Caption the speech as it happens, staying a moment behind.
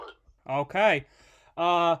Okay.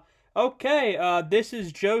 Uh, this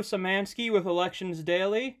is Joe Samansky with Elections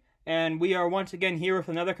Daily, and we are once again here with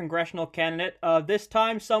another congressional candidate. This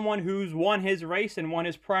time, someone who's won his race and won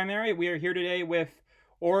his primary. We are here today with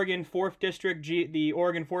the Oregon 4th District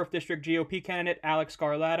GOP candidate, Alek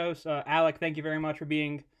Skarlatos. Alek, thank you very much for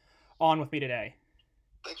being on with me today.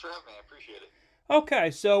 Thanks for having me. I appreciate it.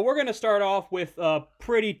 Okay, so we're going to start off with a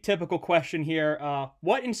pretty typical question here.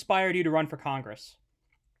 What inspired you to run for Congress?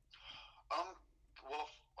 Um, well,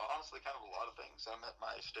 honestly, kind of a lot of things. I met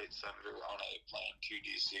my state senator on a plane to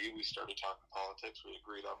DC. We started talking politics. We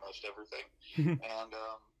agreed on most everything. And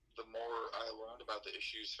the more I learned about the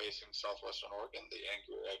issues facing Southwestern Oregon, the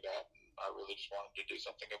angrier I got. And I really just wanted to do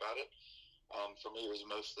something about it. For me, it was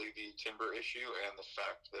mostly the timber issue and the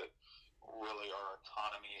fact that really our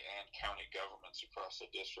economy and county governments across the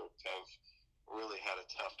district have really had a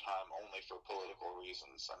tough time only for political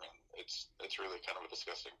reasons. I mean, it's really kind of a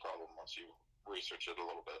disgusting problem once you research it a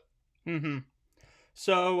little bit. Mm-hmm.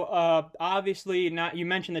 So, obviously, not you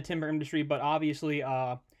mentioned the timber industry, but obviously,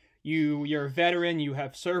 you're a veteran. You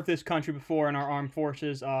have served this country before in our armed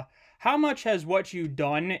forces. How much has what you've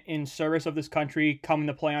done in service of this country come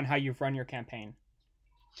into play on how you've run your campaign?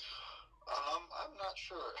 I'm not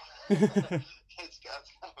sure. It's kind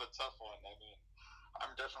of a tough one. I mean,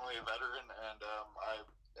 I'm definitely a veteran, and I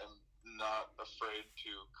am not afraid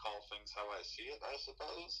to call things how I see it, I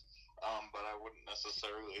suppose. But I wouldn't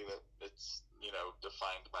necessarily that it's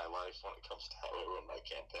defined my life when it comes to how I run my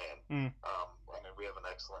campaign. Mm. I mean, we have an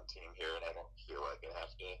excellent team here, and I don't feel like I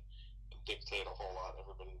have to dictate a whole lot.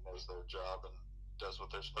 Everybody knows their job and does what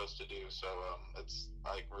they're supposed to do. So it's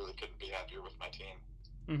I really couldn't be happier with my team.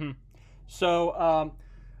 Mm-hmm. So,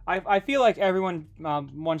 I feel like everyone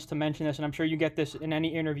wants to mention this, and I'm sure you get this in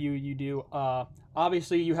any interview you do.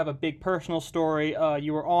 Obviously, you have a big personal story.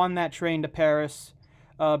 You were on that train to Paris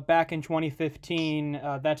back in 2015.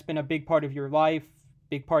 That's been a big part of your life,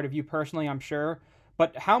 big part of you personally, I'm sure.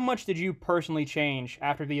 But how much did you personally change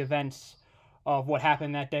after the events of what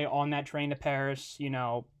happened that day on that train to Paris?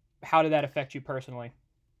 How did that affect you personally?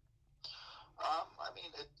 I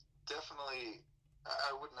mean, it definitely.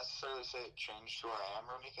 I wouldn't necessarily say it changed who I am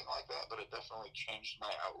or anything like that, but it definitely changed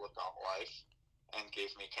my outlook on life and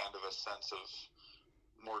gave me kind of a sense of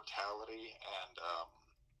mortality and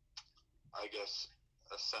I guess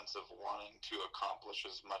a sense of wanting to accomplish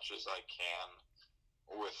as much as I can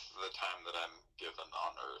with the time that I'm given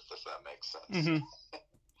on Earth, if that makes sense. Mm-hmm.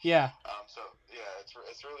 Yeah. So yeah,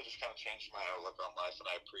 it's really just kind of changed my outlook on life, and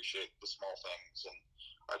I appreciate the small things, and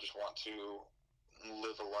I just want to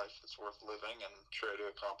live a life that's worth living and try to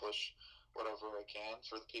accomplish whatever I can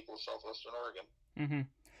for the people of Southwestern Oregon. Mm-hmm.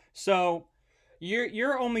 So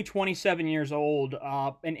you're only 27 years old,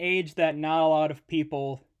 an age that not a lot of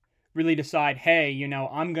people really decide, hey,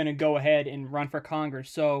 I'm gonna go ahead and run for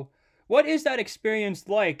Congress. So what is that experience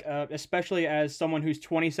like, especially as someone who's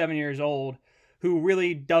 27 years old, who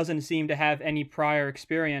really doesn't seem to have any prior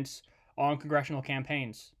experience on congressional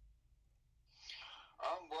campaigns?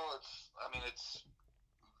 Well, I mean, it's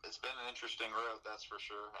been an interesting road, that's for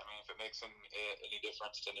sure. I mean, if it makes any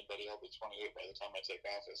difference to anybody, I'll be 28 by the time I take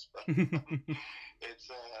office. But it's,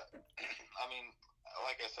 I mean,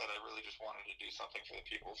 like I said, I really just wanted to do something for the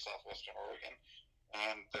people of Southwestern Oregon,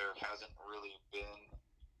 and there hasn't really been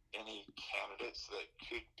any candidates that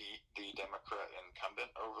could beat the Democrat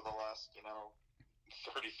incumbent over the last,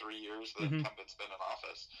 33 years the Mm-hmm. incumbent's been in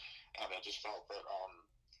office, and I just felt that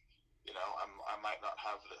I might not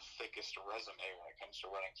have the thickest resume when it comes to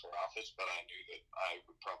running for office, but I knew that I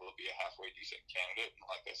would probably be a halfway decent candidate. And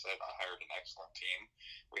like I said, I hired an excellent team.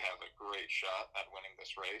 We have a great shot at winning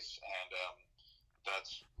this race, and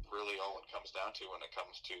that's really all it comes down to when it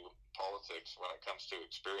comes to politics, when it comes to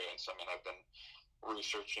experience. I mean, I've been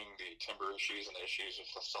researching the timber issues and the issues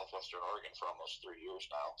of Southwestern Oregon for almost 3 years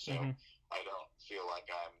now, so Mm-hmm. I don't feel like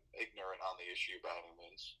I'm ignorant on the issue by any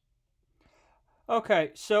means.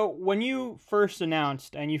 Okay, so when you first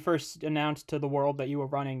announced to the world that you were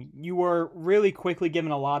running, you were really quickly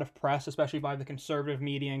given a lot of press, especially by the conservative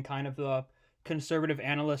media and kind of the conservative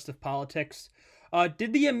analyst of politics.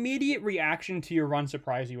 Did the immediate reaction to your run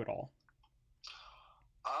surprise you at all?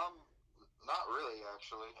 Um, Not really,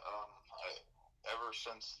 actually. Ever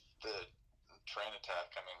since the train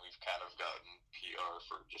attack, I mean, we've kind of gotten PR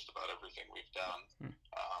for just about everything we've done. Hmm.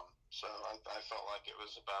 So I felt like it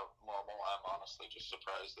was about normal. I'm honestly just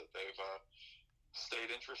surprised that they've stayed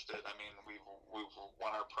interested. I mean, we've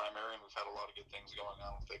won our primary and we've had a lot of good things going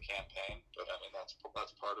on with the campaign. But I mean, that's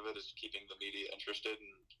part of it is keeping the media interested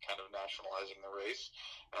and kind of nationalizing the race,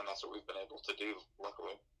 and that's what we've been able to do,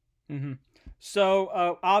 luckily. Mm-hmm.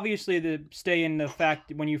 So obviously, the stay in the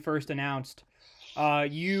fact when you first announced,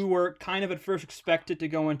 you were kind of at first expected to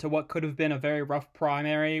go into what could have been a very rough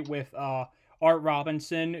primary with Art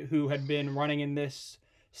Robinson, who had been running in this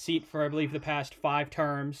seat for I believe the past 5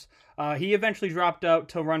 terms. He eventually dropped out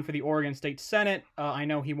to run for the Oregon State Senate. I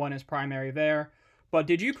know he won his primary there. But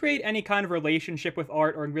did you create any kind of relationship with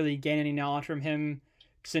Art or really gain any knowledge from him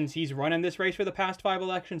since he's run in this race for the past 5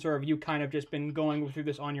 elections, or have you kind of just been going through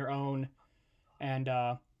this on your own and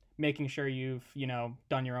making sure you've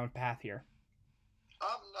done your own path here?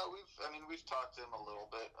 No, we've talked to him a little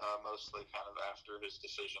bit, mostly kind of after his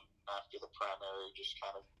decision, after the primary, just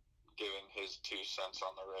kind of giving his 2 cents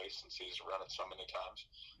on the race since he's run it so many times.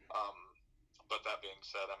 Um, but that being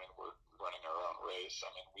said, I mean, we're running our own race. I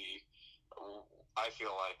mean, I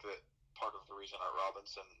feel like that part of the reason Art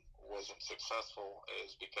Robinson wasn't successful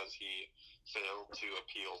is because he failed to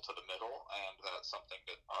appeal to the middle, and that's something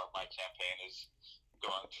that my campaign is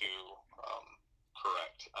going to um,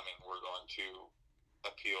 correct. I mean, we're going to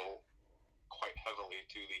appeal quite heavily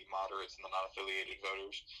to the moderates and the non-affiliated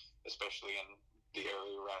voters, especially in the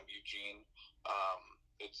area around Eugene.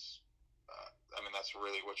 It's that's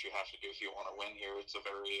really what you have to do if you want to win here. It's a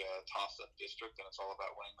very toss-up district, and it's all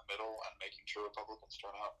about winning the middle and making sure Republicans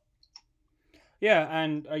turn out. Yeah,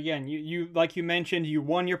 and again, you like you mentioned, you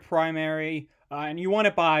won your primary, and you won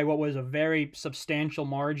it by what was a very substantial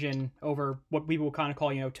margin over what people kind of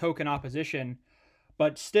call, token opposition.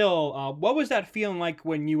 But still, what was that feeling like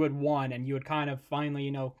when you had won and you had kind of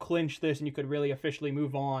finally, clinched this and you could really officially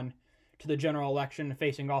move on to the general election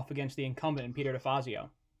facing off against the incumbent, Peter DeFazio?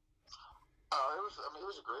 It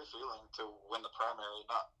was a great feeling to win the primary.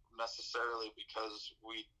 Not necessarily because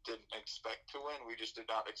we didn't expect to win. We just did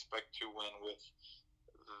not expect to win with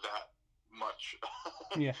that much.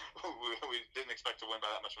 Yeah. we didn't expect to win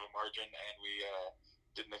by that much of a margin, and we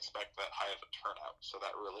didn't expect that high of a turnout. So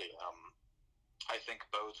that really, I think,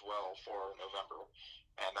 bodes well for November.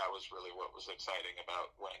 And that was really what was exciting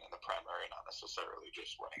about winning in the primary, not necessarily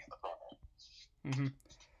just winning in the primary. Mm-hmm.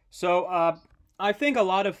 So I think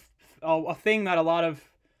a thing that a lot of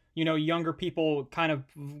younger people kind of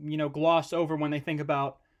gloss over when they think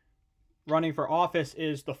about running for office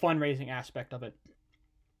is the fundraising aspect of it.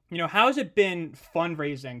 How has it been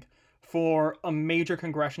fundraising for a major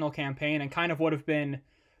congressional campaign, and kind of what have been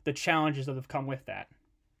the challenges that have come with that?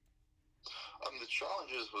 The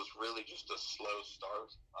challenges was really just a slow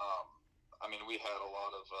start. We had a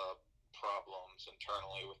lot of problems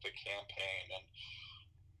internally with the campaign, and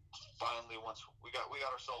finally, once we got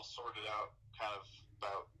ourselves sorted out, kind of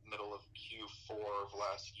about middle of Q4 of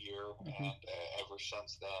last year, and ever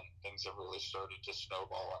since then, things have really started to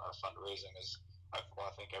snowball. And our fundraising is, I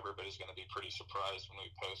think everybody's going to be pretty surprised when we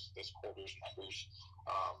post this quarter's numbers,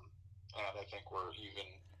 and I think we're even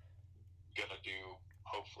going to do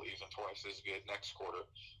hopefully even twice as good next quarter.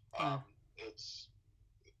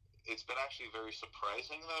 It's been actually very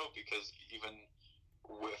surprising though, because even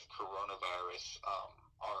with coronavirus,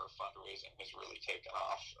 our fundraising has really taken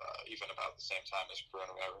off. Even about the same time as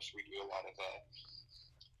coronavirus, we do a lot of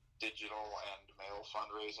digital and mail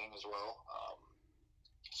fundraising as well.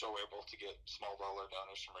 So we're able to get small dollar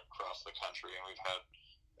donors from across the country, and we've had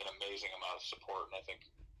an amazing amount of support. And I think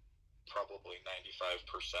probably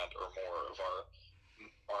 95% or more of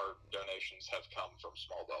our donations have come from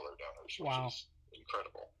small dollar donors, which is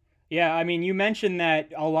incredible. Yeah, you mentioned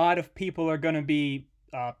that a lot of people are going to be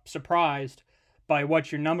surprised by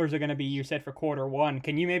what your numbers are going to be. You said for Q1.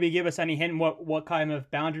 Can you maybe give us any hint what kind of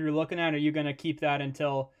boundary you're looking at? Or are you going to keep that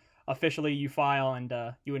until officially you file and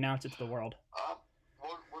you announce it to the world?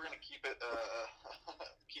 We're going to keep it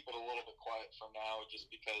keep it a little bit quiet for now, just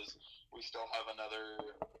because we still have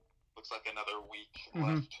looks like another week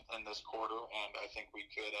left in this quarter, and I think we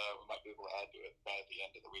might be able to add to it by the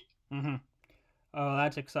end of the week. Oh,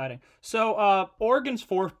 that's exciting. So, Oregon's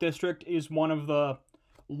 4th district is one of the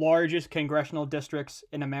largest congressional districts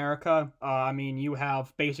in America. You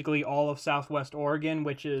have basically all of Southwest Oregon,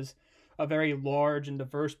 which is a very large and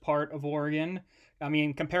diverse part of Oregon.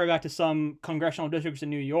 Compare that to some congressional districts in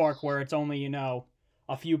New York, where it's only,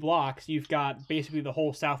 a few blocks. You've got basically the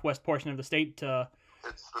whole southwest portion of the state to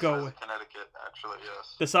It's the size of Connecticut, actually,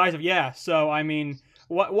 yes. The size of, yeah. So,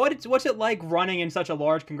 what's it like running in such a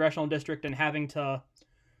large congressional district and having to,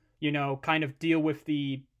 kind of deal with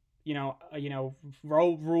the,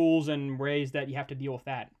 road rules and ways that you have to deal with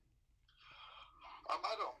that? I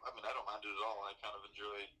don't mind it at all. I kind of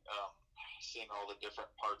enjoy seeing all the different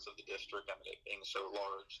parts of the district. It being so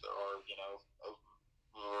large, there are, a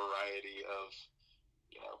variety of,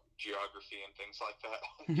 geography and things like that.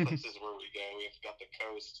 Places where we go, we've got the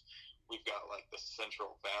coast, we've got like the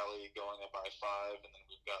Central Valley going up I-5, and then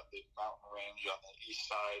we've got the mountain range on the east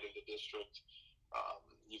side of the district.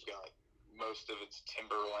 You've got most of it's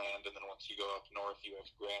timberland, and then once you go up north, you have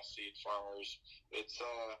grass seed farmers. It's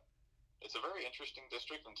a very interesting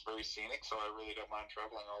district, and it's very scenic, so I really don't mind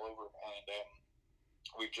traveling all over. And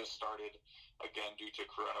we've just started, again, due to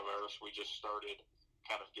coronavirus, we just started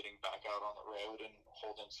kind of getting back out on the road and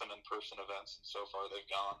holding some in-person events, and so far they've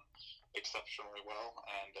gone exceptionally well.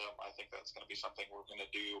 And I think that's going to be something we're going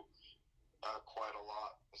to do quite a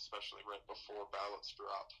lot, especially right before ballots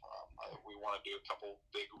drop. We want to do a couple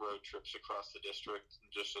big road trips across the district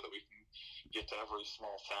just so that we can get to every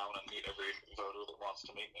small town and meet every voter that wants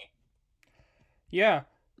to meet me. Yeah.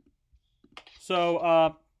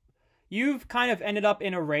 So you've kind of ended up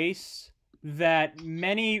in a race that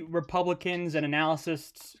many Republicans and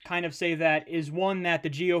analysts kind of say that is one that the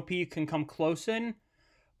GOP can come close in,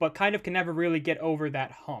 but kind of can never really get over that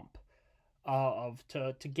hump of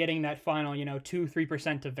to getting that final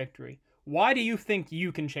 2-3% of victory. Why do you think you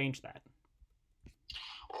can change that?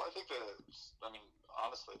 Well, I think that, I mean,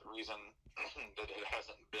 honestly, the reason that it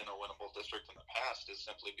hasn't been a winnable district in the past is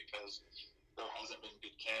simply because there hasn't been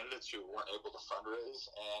good candidates who weren't able to fundraise,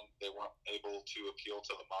 and they weren't able to appeal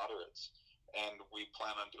to the moderates. And we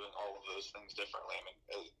plan on doing all of those things differently. I mean,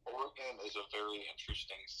 Oregon is a very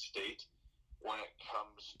interesting state when it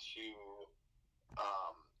comes to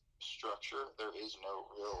structure. There is no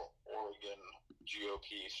real Oregon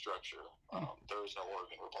GOP structure. There is no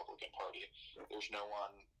Oregon Republican Party. There's no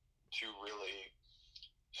one to really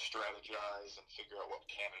strategize and figure out what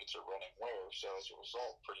candidates are running where. So as a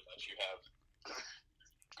result, pretty much you have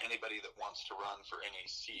anybody that wants to run for any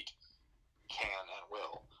seat can and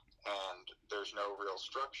will. And there's no real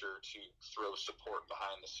structure to throw support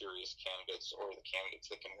behind the serious candidates or the candidates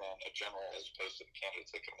that can win a general as opposed to the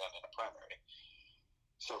candidates that can win in a primary.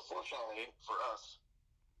 So fortunately for us,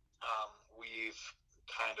 we've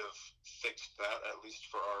kind of fixed that, at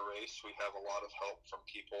least for our race. We have a lot of help from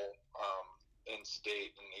people in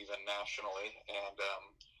state and even nationally. And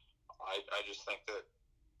I just think that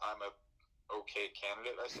I'm a okay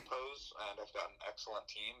candidate, I suppose, and I've got an excellent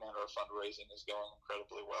team, and our fundraising is going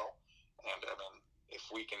incredibly well. And I mean, if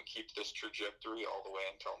we can keep this trajectory all the way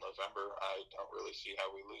until November, I don't really see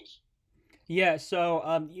how we lose. Yeah,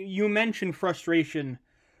 so you mentioned frustration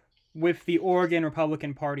with the Oregon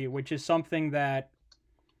Republican Party, which is something that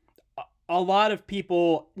a lot of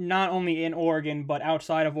people, not only in Oregon but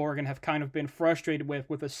outside of Oregon, have kind of been frustrated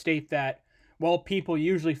with a state that, well, people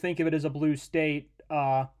usually think of it as a blue state.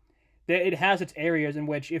 It has its areas in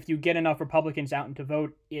which, if you get enough Republicans out and to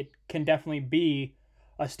vote, it can definitely be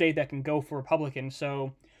a state that can go for Republicans.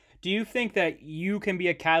 So, do you think that you can be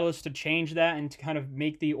a catalyst to change that and to kind of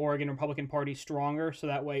make the Oregon Republican Party stronger, so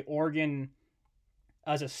that way Oregon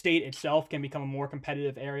as a state itself can become a more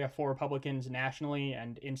competitive area for Republicans nationally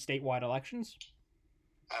and in statewide elections?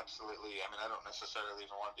 Absolutely. I mean, I don't necessarily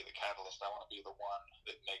even want to be the catalyst. I want to be the one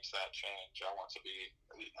that makes that change. I want to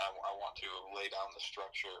lay down the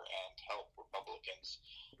structure and help Republicans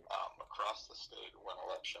across the state win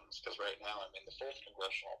elections. Because right now, I mean, the fourth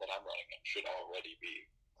congressional that I'm running in should already be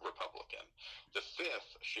Republican. The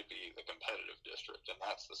fifth should be the competitive district, and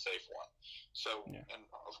that's the safe one. So, yeah. And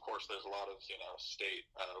of course, there's a lot of state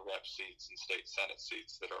rep seats and state senate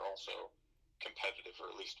seats that are also competitive,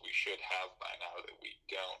 or at least we should have by now that we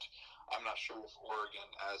don't. I'm not sure if Oregon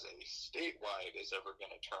as a statewide is ever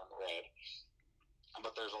going to turn red,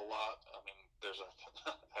 but there's a lot. I mean, there's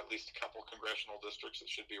at least a couple congressional districts that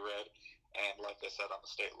should be red, and like I said, on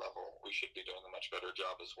the state level, we should be doing a much better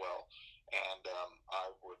job as well. And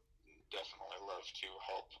I would definitely love to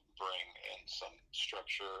help bring in some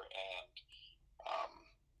structure and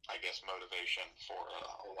I guess motivation for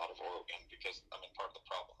a lot of Oregon, because I mean, part of the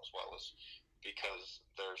problem as well is because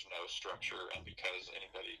there's no structure and because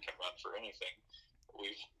anybody can run for anything,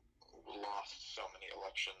 we've lost so many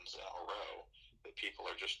elections in a row that people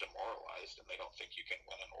are just demoralized and they don't think you can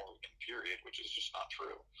win an Oregon, period, which is just not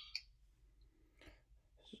true.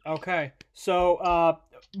 Okay, so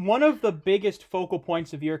one of the biggest focal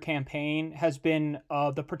points of your campaign has been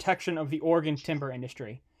the protection of the Oregon timber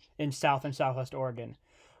industry in South and Southwest Oregon.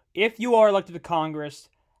 If you are elected to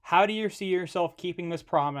Congress, how do you see yourself keeping this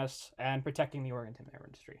promise and protecting the Oregon timber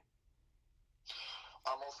industry?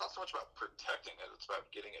 Well, it's not so much about protecting it; it's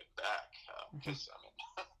about getting it back. Because I mean,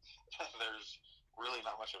 there's really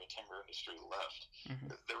not much of a timber industry left.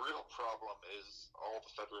 Mm-hmm. The real problem is all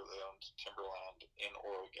the federally owned timberland in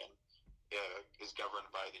Oregon is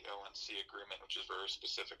governed by the ONC agreement, which is very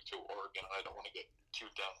specific to Oregon. I don't want to get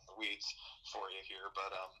too down in the weeds for you here,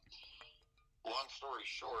 but long story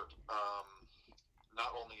short,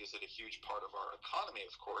 not only is it a huge part of our economy,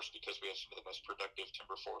 of course, because we have some of the most productive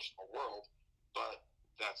timber forests in the world, but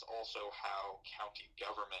that's also how county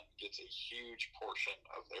government gets a huge portion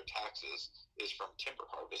of their taxes is from timber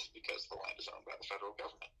harvest because the land is owned by the federal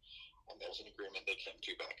government. And there's an agreement they came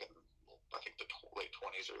to back in, I think, the late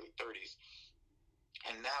 20s, early 30s.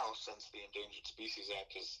 And now, since the Endangered Species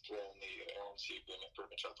Act has thrown the LMC agreement pretty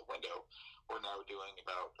much out the window, we're now doing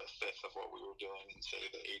about a fifth of what we were doing in, say,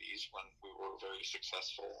 the 80s when we were very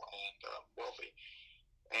successful and wealthy.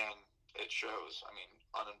 And it shows. I mean,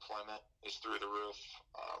 unemployment is through the roof.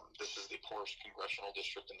 This is the poorest congressional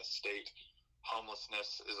district in the state.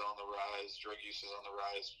 Homelessness is on the rise. Drug use is on the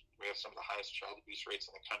rise. We have some of the highest child abuse rates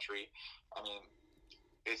in the country. I mean,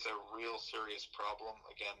 it's a real serious problem,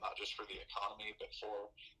 again, not just for the economy, but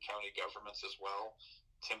for county governments as well.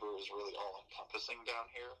 Timber is really all encompassing down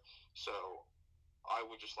here. So I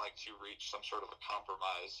would just like to reach some sort of a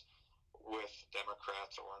compromise with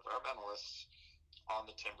Democrats or environmentalists on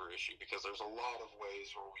the timber issue, because there's a lot of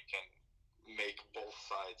ways where we can make both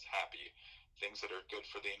sides happy. Things that are good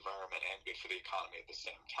for the environment and good for the economy at the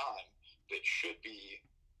same time that should be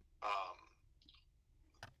um,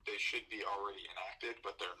 they should be already enacted,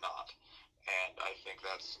 but they're not. And I think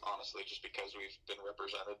that's honestly just because we've been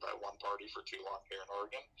represented by one party for too long here in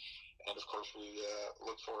Oregon. And of course, we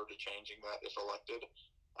look forward to changing that if elected.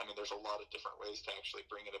 I mean, there's a lot of different ways to actually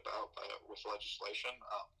bring it about with legislation.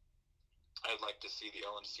 I'd like to see the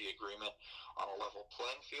LNC agreement on a level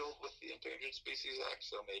playing field with the Endangered Species Act.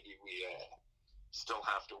 So maybe we still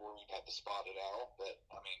have to worry about the spotted owl, but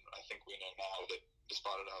I mean, I think we know now that the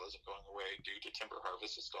spotted owl isn't going away due to timber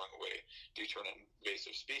harvest, it's going away due to an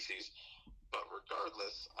invasive species. But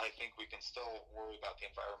regardless, I think we can still worry about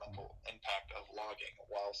the environmental impact of logging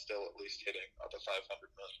while still at least hitting the 500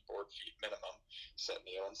 million board feet minimum set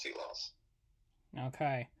in the ONC laws.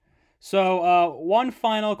 Okay. So, one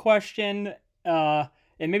final question, and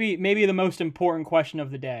maybe the most important question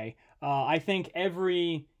of the day. I think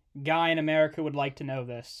every guy in America would like to know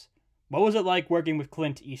this. What was it like working with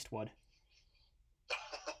Clint Eastwood?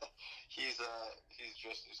 He's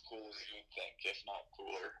just as cool as you would think, if not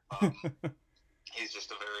cooler. He's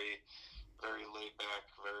just a very laid back,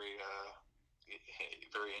 very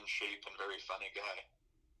in shape and very funny guy.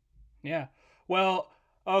 Yeah. Well,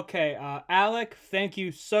 okay, Alek, thank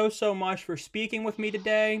you so much for speaking with me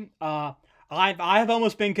today. I've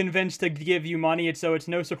almost been convinced to give you money, it's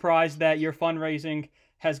no surprise that your fundraising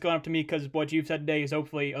has gone up to me because what you've said today is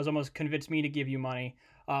hopefully has almost convinced me to give you money.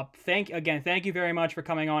 Thank you very much for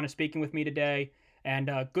coming on and speaking with me today,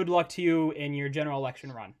 and good luck to you in your general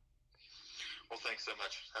election run. Well, thanks so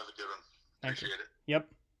much. Have a good one. Thank you. Appreciate it. Yep.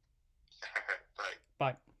 Bye.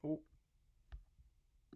 Bye.